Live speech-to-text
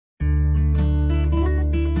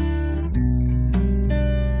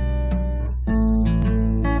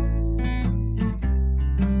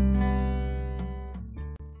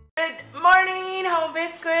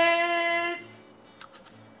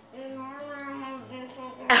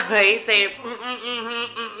way. Say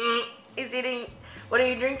He's eating. What are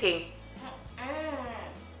you drinking?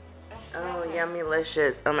 Oh,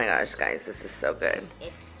 yummylicious. Oh my gosh, guys, this is so good.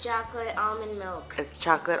 It's chocolate almond milk. It's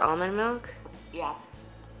chocolate almond milk? Yeah.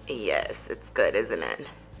 Yes, it's good, isn't it?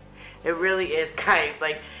 It really is, guys.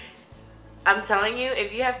 Like, I'm telling you,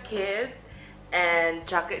 if you have kids and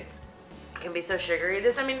chocolate can be so sugary.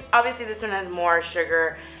 I mean, obviously this one has more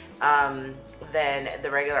sugar than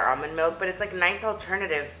the regular almond milk, but it's like a nice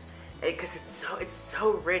alternative because it's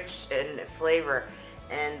so rich in flavor.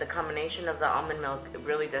 And the combination of the almond milk, it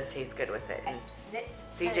really does taste good with it. And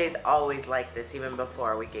CJ's always like this, even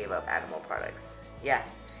before we gave up animal products. Yeah.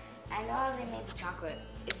 I know how they make chocolate.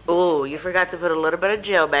 Oh, you forgot to put a little bit of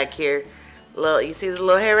gel back here. You see the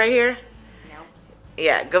little hair right here? No.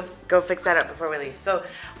 Yeah, go fix that up before we leave. So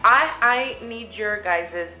I need your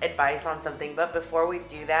guys' advice on something, but before we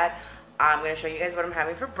do that, I'm going to show you guys what I'm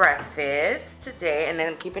having for breakfast today, and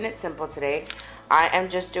then I'm keeping it simple today. I am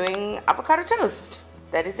just doing avocado toast.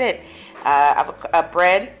 That is it.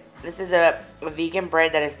 Bread. This is a vegan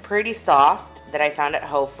bread that is pretty soft that I found at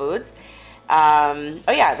Whole Foods. Oh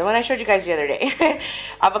yeah, the one I showed you guys the other day.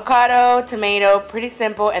 Avocado, tomato, pretty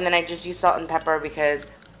simple, and then I just use salt and pepper because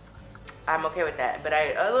I'm okay with that. But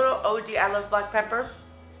a little OG, I love black pepper,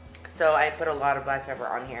 so I put a lot of black pepper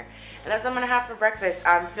on here. And that's what I'm gonna have for breakfast.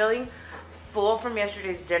 I'm feeling full from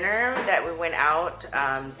yesterday's dinner that we went out,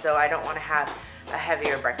 so I don't want to have a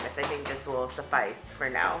heavier breakfast. I think this will suffice for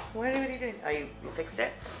now. What are you doing? Oh, you fixed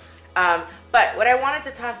it? But what I wanted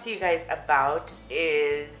to talk to you guys about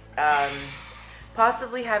is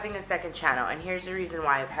possibly having a second channel. And here's the reason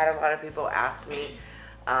why. I've had a lot of people ask me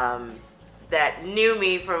that knew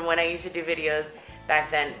me from when I used to do videos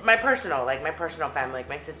back then. My personal family, like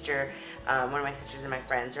my sister, one of my sisters and my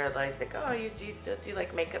friends are always like, oh, do you still do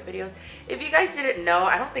like makeup videos? If you guys didn't know,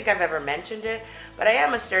 I don't think I've ever mentioned it, but I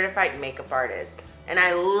am a certified makeup artist, and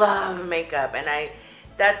I love makeup, and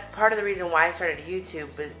that's part of the reason why I started YouTube.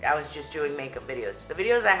 But I was just doing makeup videos. The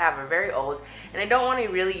videos I have are very old, and I don't want to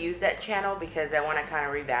really use that channel because I want to kind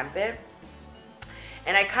of revamp it,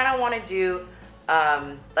 and I kind of want to do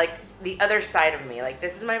like the other side of me. Like,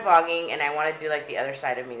 this is my vlogging, and I want to do like the other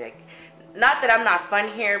side of me. Like, not that I'm not fun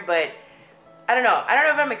here, but I don't know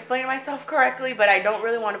if I'm explaining myself correctly, but I don't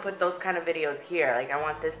really want to put those kind of videos here. Like, I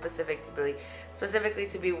want this specifically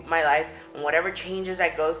to be my life, and whatever changes I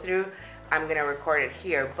go through, I'm gonna record it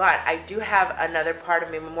here. But I do have another part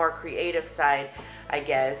of me, a more creative side, I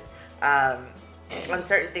guess, on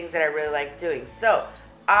certain things that I really like doing. So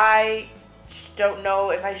I don't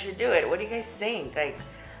know if I should do it. What do you guys think? Like,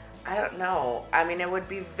 I don't know. I mean, it would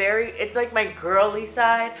be it's like my girly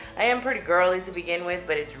side. I am pretty girly to begin with,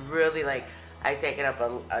 but it's really like I take it up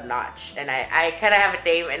a notch, and I kind of have a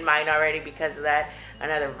name in mind already because of that.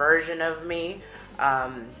 Another version of me.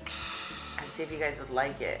 I see if you guys would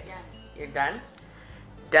like it. Yeah. You're done?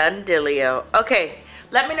 Done, Dillio. Okay,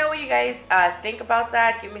 let me know what you guys think about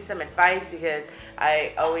that. Give me some advice, because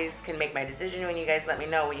I always can make my decision when you guys let me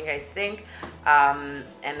know what you guys think. And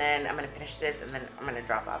then I'm going to finish this, and then I'm going to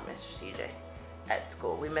drop off Mr. CJ at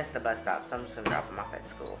school. We missed the bus stop, so I'm just going to drop him off at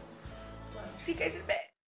school. See you guys in bed.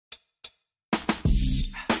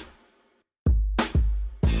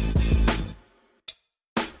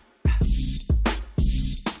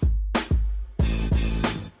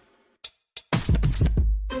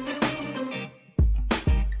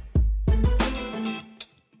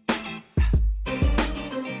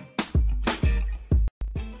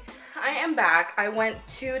 Back. I went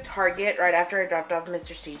to Target right after I dropped off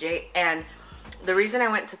Mr. CJ, and the reason I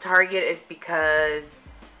went to Target is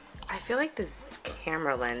because I feel like this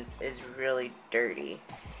camera lens is really dirty. Is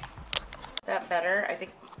that better? I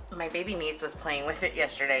think my baby niece was playing with it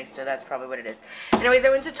yesterday, so that's probably what it is. Anyways, I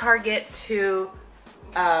went to Target to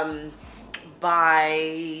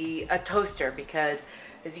buy a toaster because,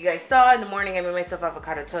 as you guys saw in the morning, I made myself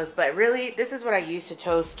avocado toast, but really this is what I use to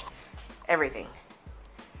toast everything.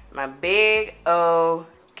 My big O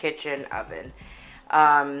kitchen oven.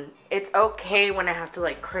 It's okay when I have to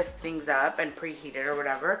like crisp things up and preheat it or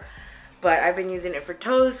whatever, but I've been using it for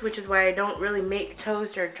toast, which is why I don't really make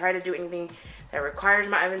toast or try to do anything that requires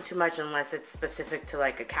my oven too much unless it's specific to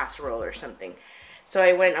like a casserole or something. So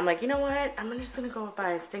I'm like, you know what? I'm just gonna go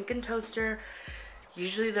buy a stinking toaster.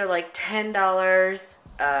 Usually they're like $10.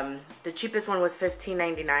 The cheapest one was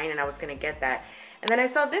 $15.99, and I was gonna get that. And then I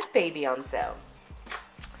saw this baby on sale.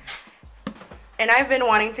 And I've been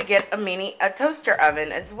wanting to get a toaster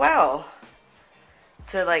oven as well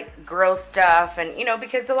to like grill stuff, and you know,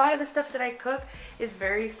 because a lot of the stuff that I cook is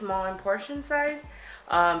very small in portion size,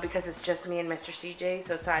 because it's just me and Mr. CJ,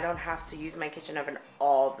 so I don't have to use my kitchen oven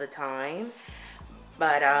all the time.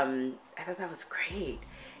 But I thought that was great.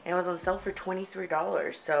 And it was on sale for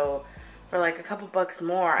 $23. So for like a couple bucks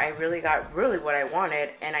more, I really got what I wanted.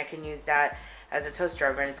 And I can use that as a toaster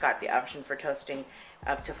oven. It's got the option for toasting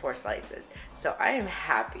up to 4 slices. So I am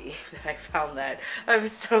happy that I found that. I'm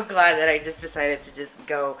so glad that I just decided to just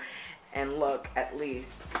go and look at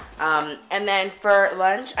least. And then for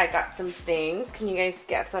lunch, I got some things. Can you guys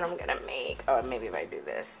guess what I'm gonna make? Oh, maybe if I do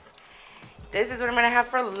this. This is what I'm gonna have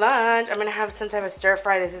for lunch. I'm gonna have some type of stir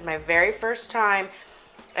fry. This is my very first time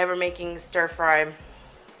ever making stir fry.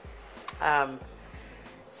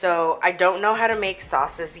 So I don't know how to make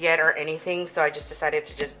sauces yet or anything, so I just decided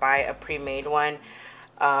to just buy a pre-made one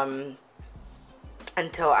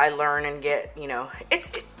until I learn and get, you know,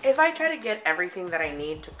 if I try to get everything that I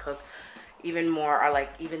need to cook even more, or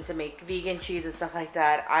like even to make vegan cheese and stuff like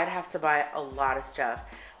that, I'd have to buy a lot of stuff.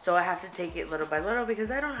 So I have to take it little by little because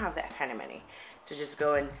I don't have that kind of money to just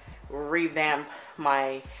go and revamp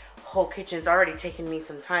my whole kitchen. It's already taken me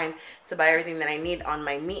some time to buy everything that I need on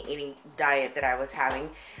my meat eating diet that I was having.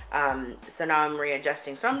 So now I'm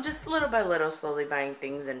readjusting. So I'm just little by little slowly buying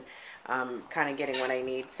things and kind of getting what I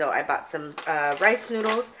need. So I bought some rice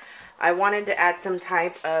noodles. I wanted to add some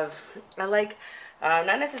type of,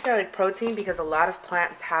 not necessarily protein, because a lot of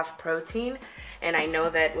plants have protein. And I know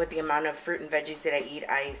that with the amount of fruit and veggies that I eat,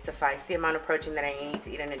 I suffice the amount of protein that I need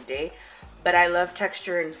to eat in a day. But I love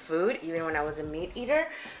texture in food, even when I was a meat eater,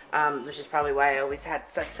 which is probably why I always had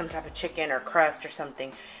like some type of chicken or crust or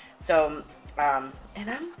something. So, and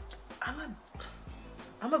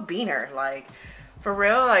I'm a beaner, like, for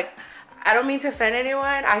real. Like, I don't mean to offend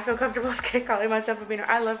anyone. I feel comfortable calling myself a beaner.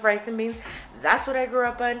 I love rice and beans. That's what I grew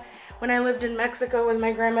up on when I lived in Mexico with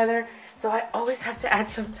my grandmother. So I always have to add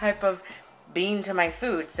some type of bean to my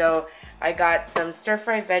food. So I got some stir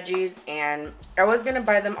fry veggies, and I was gonna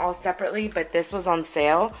buy them all separately, but this was on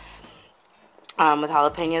sale with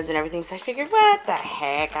jalapenos and everything. So I figured, what the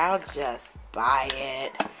heck, I'll just buy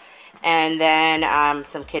it. And then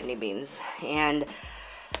some kidney beans. And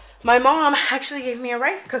my mom actually gave me a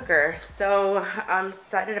rice cooker, so I'm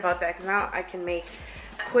excited about that because now I can make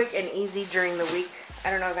quick and easy during the week.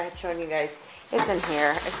 I don't know if I had shown you guys. It's in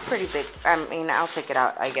here. It's pretty big. I mean, I'll take it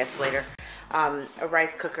out, I guess, later. A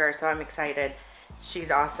rice cooker, so I'm excited.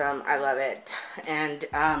 She's awesome. I love it. And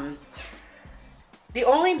the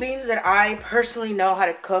only beans that I personally know how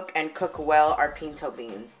to cook and cook well are pinto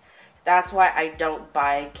beans. That's why I don't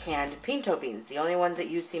buy canned pinto beans. The only ones that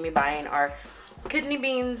you see me buying are kidney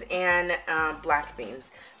beans and black beans.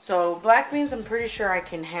 So black beans, I'm pretty sure I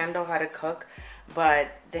can handle how to cook, but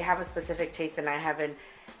they have a specific taste and I haven't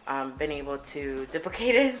been able to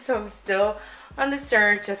duplicate it. So I'm still on the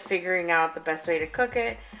search of figuring out the best way to cook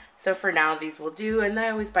it. So for now, these will do. And I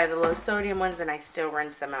always buy the low sodium ones and I still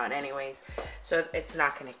rinse them out anyways. So it's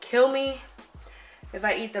not going to kill me if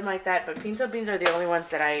I eat them like that. But pinto beans are the only ones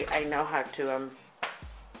that I know how to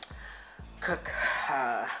cook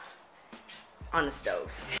on the stove.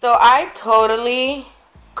 So I totally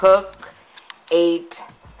ate.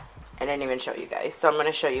 I didn't even show you guys. So I'm going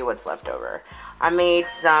to show you what's left over. I made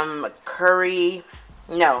some curry.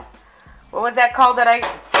 No. What was that called that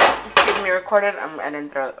excuse me, recorded? I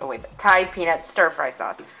didn't throw it away. The Thai peanut stir fry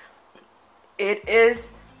sauce. It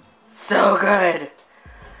is so good.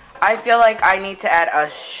 I feel like I need to add a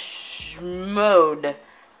schmoed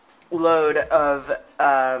load of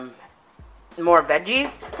more veggies,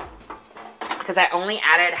 because I only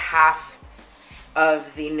added half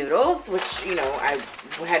of the noodles, which, you know, I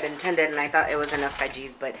had intended, and I thought it was enough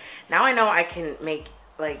veggies, but now I know I can make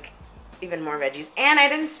like even more veggies. And I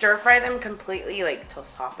didn't stir fry them completely, like, till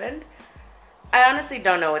softened. I honestly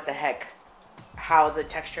don't know what the heck, how the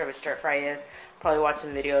texture of a stir fry is. Probably watch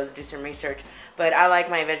some videos, do some research, but I like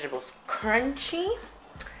my vegetables crunchy,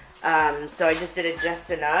 so I just did it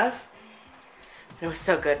just enough. It was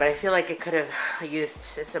so good, but I feel like it could have used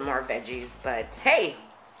some more veggies, but hey,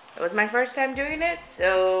 it was my first time doing it,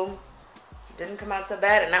 so it didn't come out so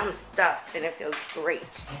bad, and now I'm stuffed, and it feels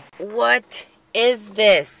great. What is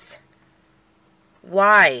this?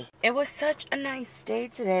 Why? It was such a nice day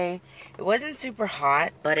today. It wasn't super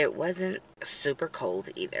hot, but it wasn't super cold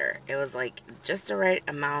either. It was like just the right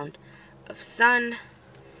amount of sun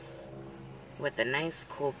with a nice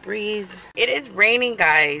cool breeze. It is raining,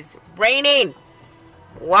 guys. Raining!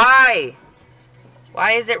 Why?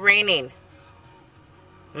 Why is it raining?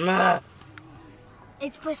 Ugh.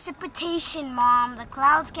 It's precipitation, Mom. The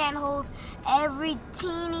clouds can't hold every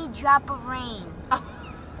teeny drop of rain.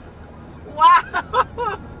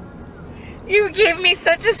 Wow! You gave me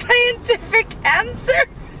such a scientific answer.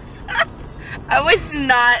 I was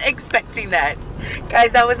not expecting that.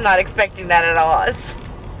 Guys, I was not expecting that at all.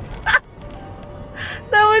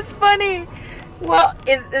 That's funny. Well,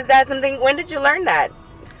 is that something? When did you learn that?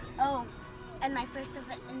 Oh, and my first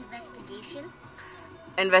investigation.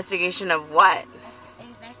 Investigation of what?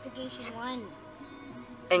 Investigation 1.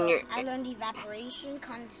 And So I learned evaporation,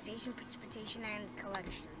 condensation, precipitation, and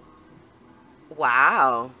collection.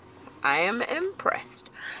 Wow. I am impressed.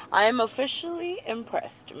 I am officially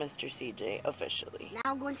impressed, Mr. CJ. Officially. Now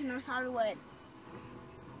I'm going to North Hollywood.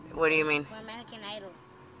 What do you mean? For American Idol.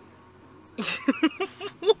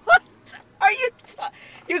 What? Are you?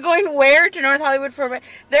 You're going where to North Hollywood for?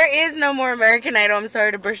 There is no more American Idol. I'm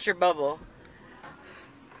sorry to burst your bubble.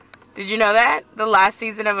 Did you know that the last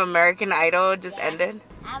season of American Idol just ended?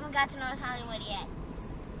 I haven't got to North Hollywood yet.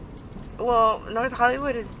 Well, North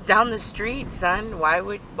Hollywood is down the street, son. Why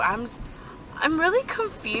would I'm really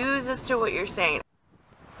confused as to what you're saying.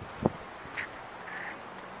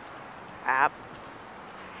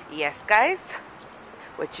 Yes, guys.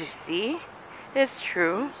 What you see is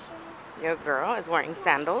true. Your girl is wearing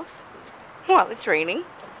sandals while it's raining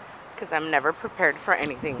because I'm never prepared for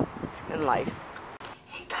anything in life.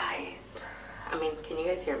 Hey guys, can you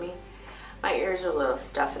guys hear me? My ears are a little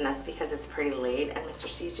stuffed, and that's because it's pretty late and Mr.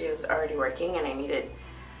 CJ was already working and I needed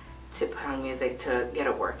to put on music to get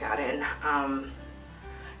a workout in.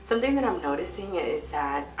 Something that I'm noticing is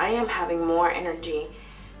that I am having more energy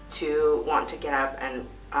to want to get up and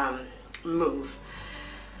move.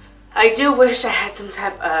 I do wish I had some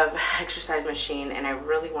type of exercise machine, and I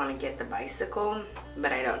really want to get the bicycle,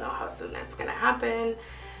 but I don't know how soon that's going to happen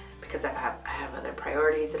because I have other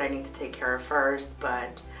priorities that I need to take care of first.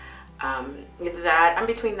 But either that, I'm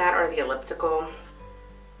between that or the elliptical.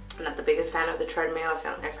 I'm not the biggest fan of the treadmill.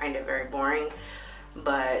 I find it very boring,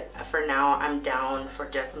 but for now I'm down for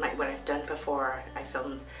just what I've done before. I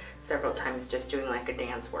filmed several times just doing like a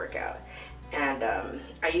dance workout, and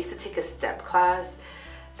I used to take a step class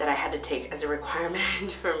that I had to take as a requirement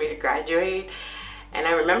for me to graduate, and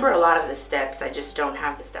I remember a lot of the steps. I just don't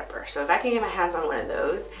have the stepper, so if I can get my hands on one of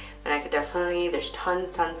those, then I could definitely, there's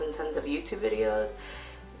tons and tons of YouTube videos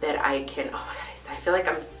that I can, oh my god, I feel like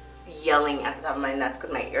I'm yelling at the top of my head. That's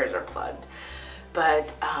because my ears are plugged,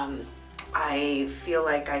 but I feel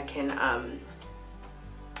like I can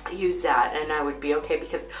use that and I would be okay,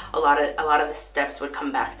 because a lot of the steps would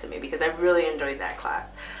come back to me because I really enjoyed that class.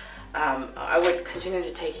 I would continue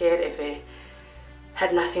to take it if it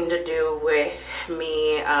had nothing to do with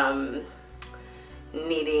me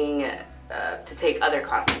needing to take other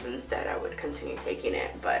classes instead. I would continue taking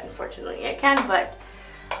it, but unfortunately I can't. But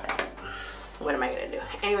what am I gonna do?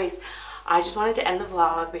 Anyways, I just wanted to end the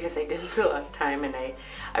vlog because I didn't the last time, and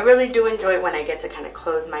I really do enjoy when I get to kind of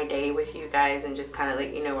close my day with you guys and just kind of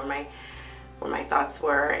let you know where my thoughts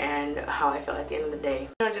were and how I feel at the end of the day.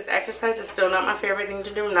 You know, just exercise is still not my favorite thing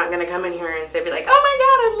to do. I'm not gonna come in here and say, be like, oh my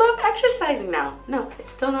god, I love exercising now. No,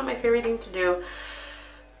 it's still not my favorite thing to do,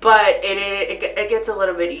 but it gets a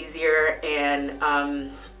little bit easier, and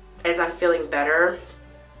as I'm feeling better,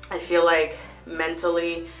 I feel like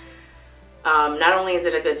mentally, not only is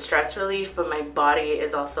it a good stress relief, but my body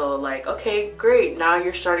is also like, okay, great, now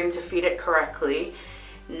you're starting to feed it correctly.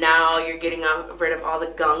 Now you're getting rid of all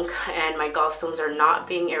the gunk, and my gallstones are not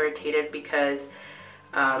being irritated because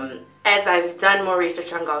as I've done more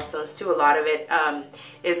research on gallstones too, a lot of it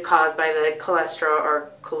is caused by the cholesterol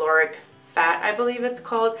or caloric fat, I believe it's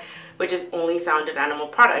called, which is only found in animal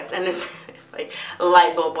products. And then like a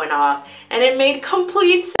light bulb went off and it made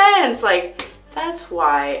complete sense. Like, that's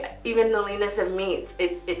why even the leanness of meats,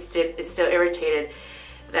 it still irritated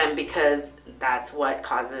them, because that's what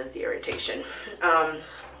causes the irritation.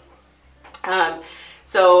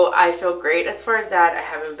 So I feel great as far as that. I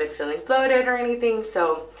haven't been feeling bloated or anything,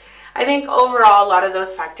 so I think overall a lot of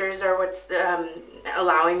those factors are what's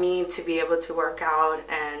allowing me to be able to work out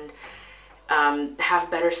and have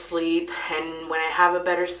better sleep. And when I have a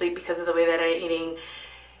better sleep because of the way that I'm eating,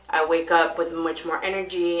 I wake up with much more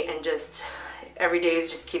energy, and just every day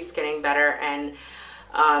just keeps getting better. And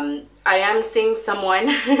I am seeing someone.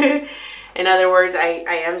 In other words, I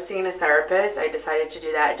am seeing a therapist. I decided to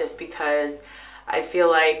do that just because I feel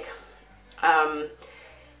like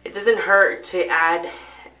it doesn't hurt to add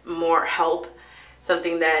more help.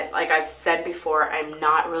 Something that, like I've said before, I'm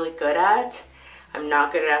not really good at. I'm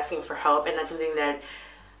not good at asking for help, and that's something that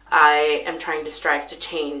I am trying to strive to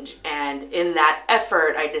change. And in that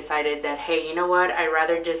effort, I decided that, hey, you know what? I'd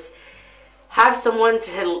rather just have someone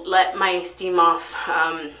to let my steam off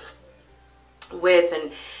with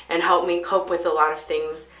and help me cope with a lot of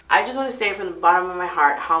things. I just want to say from the bottom of my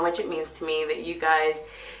heart how much it means to me that you guys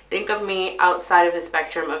think of me outside of the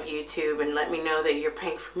spectrum of YouTube and let me know that you're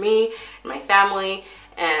praying for me and my family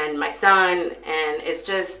and my son, and it's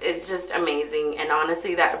just amazing. And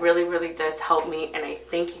honestly, that really does help me, and I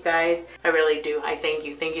thank you guys. I really do. I thank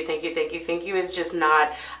you. Thank you is just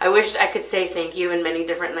not, I wish I could say thank you in many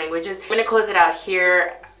different languages. I'm gonna close it out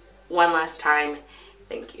here one last time.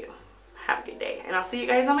 Thank you. Have a good day, and I'll see you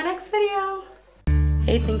guys on my next video.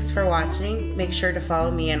 Hey, thanks for watching. Make sure to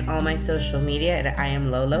follow me on all my social media at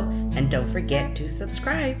EyeAmLolo, and don't forget to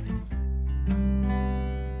subscribe.